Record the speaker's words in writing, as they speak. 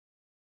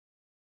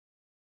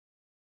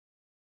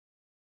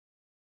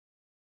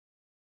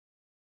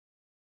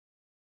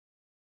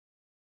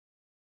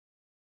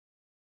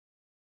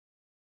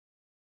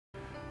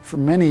For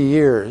many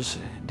years,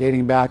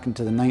 dating back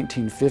into the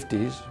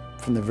 1950s,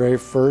 from the very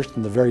first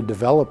and the very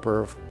developer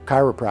of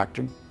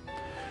chiropractic,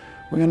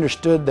 we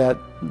understood that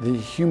the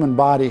human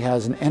body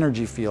has an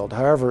energy field.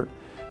 However,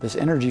 this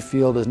energy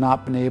field has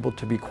not been able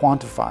to be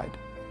quantified.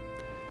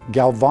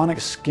 Galvanic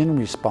skin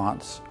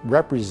response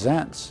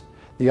represents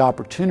the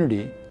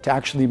opportunity to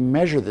actually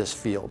measure this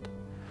field,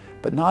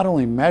 but not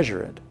only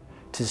measure it,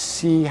 to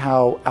see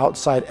how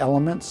outside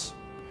elements,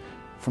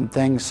 from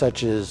things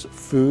such as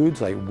foods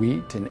like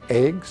wheat and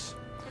eggs,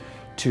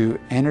 to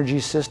energy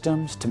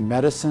systems, to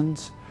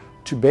medicines,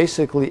 to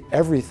basically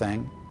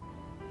everything,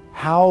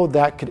 how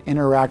that could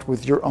interact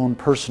with your own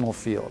personal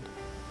field.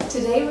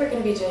 Today we're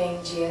going to be doing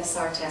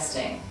G.S.R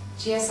testing.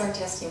 G.S.R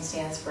testing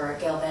stands for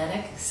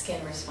Galvanic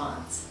Skin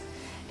Response,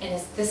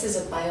 and this is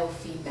a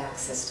biofeedback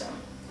system.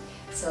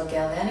 So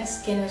galvanic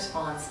skin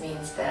response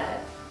means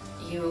that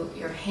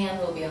your hand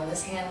will be on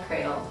this hand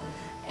cradle,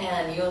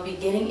 and you'll be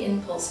getting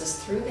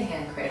impulses through the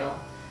hand cradle,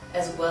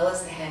 as well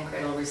as the hand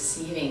cradle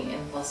receiving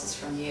impulses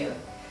from you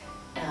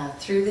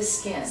through the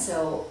skin.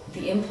 So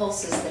the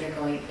impulses that are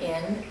going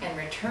in and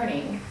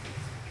returning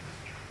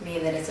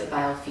mean that it's a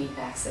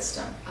biofeedback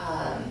system.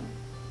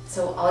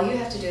 So all you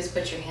have to do is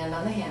put your hand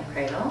on the hand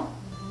cradle,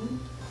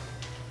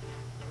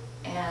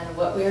 and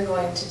what we're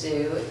going to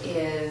do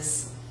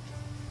is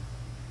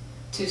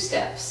 2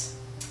 steps.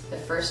 The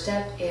first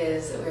step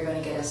is that we're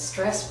going to get a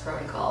stress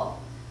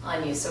protocol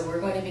on you. So we're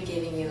going to be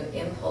giving you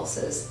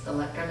impulses,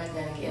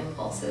 electromagnetic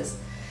impulses,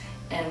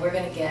 and we're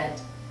going to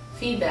get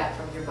feedback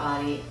from your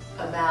body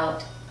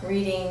about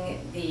reading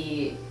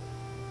the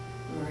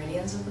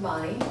meridians of the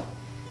body,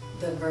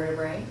 the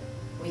vertebrae.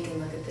 We can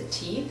look at the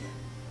teeth,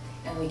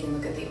 and we can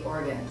look at the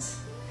organs.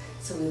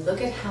 So we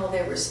look at how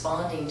they're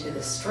responding to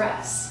the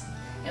stress,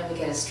 and we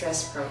get a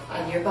stress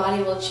profile. And your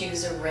body will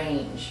choose a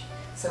range.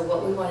 So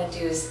what we want to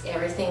do is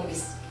everything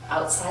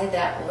outside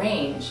that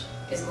range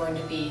is going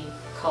to be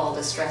called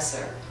a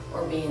stressor,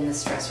 or be in the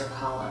stressor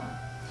column.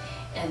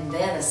 And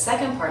then the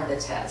second part of the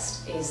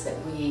test is that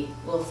we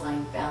will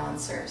find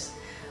balancers,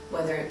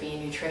 whether it be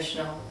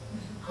nutritional,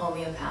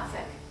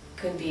 homeopathic,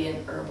 could be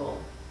an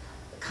herbal,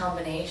 a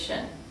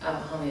combination of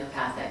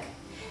homeopathic.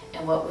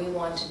 And what we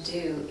want to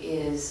do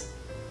is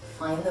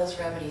find those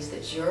remedies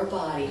that your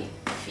body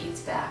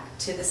feeds back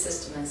to the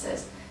system and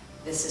says,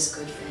 this is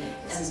good for me.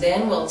 And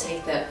then we'll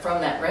take that from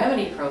that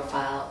remedy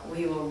profile,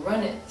 we will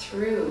run it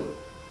through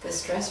the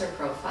stressor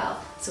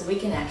profile, so we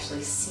can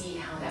actually see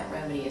how that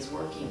remedy is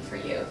working for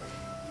you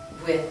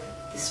with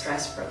the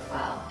stress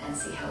profile and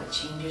see how it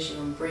changes you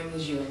and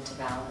brings you into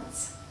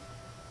balance.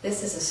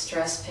 This is a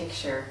stress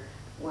picture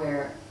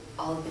where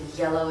all of the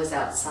yellow is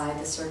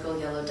outside the circle,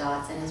 yellow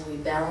dots, and as we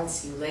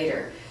balance you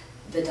later,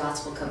 the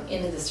dots will come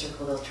into the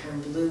circle, they'll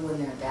turn blue when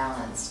they're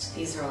balanced.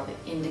 These are all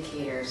the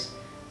indicators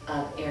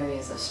of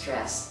areas of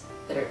stress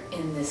that are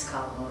in this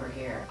column over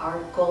here.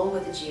 Our goal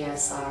with the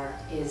G.S.R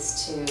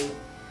is to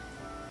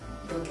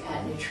look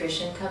at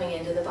nutrition coming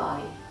into the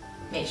body,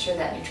 make sure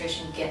that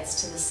nutrition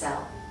gets to the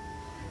cell,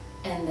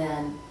 and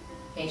then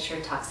make sure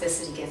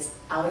toxicity gets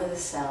out of the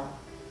cell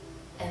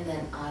and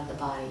then out of the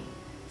body.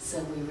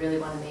 So we really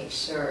want to make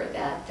sure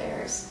that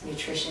there's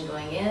nutrition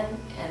going in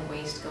and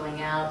waste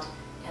going out,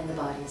 and the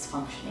body is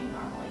functioning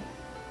normally.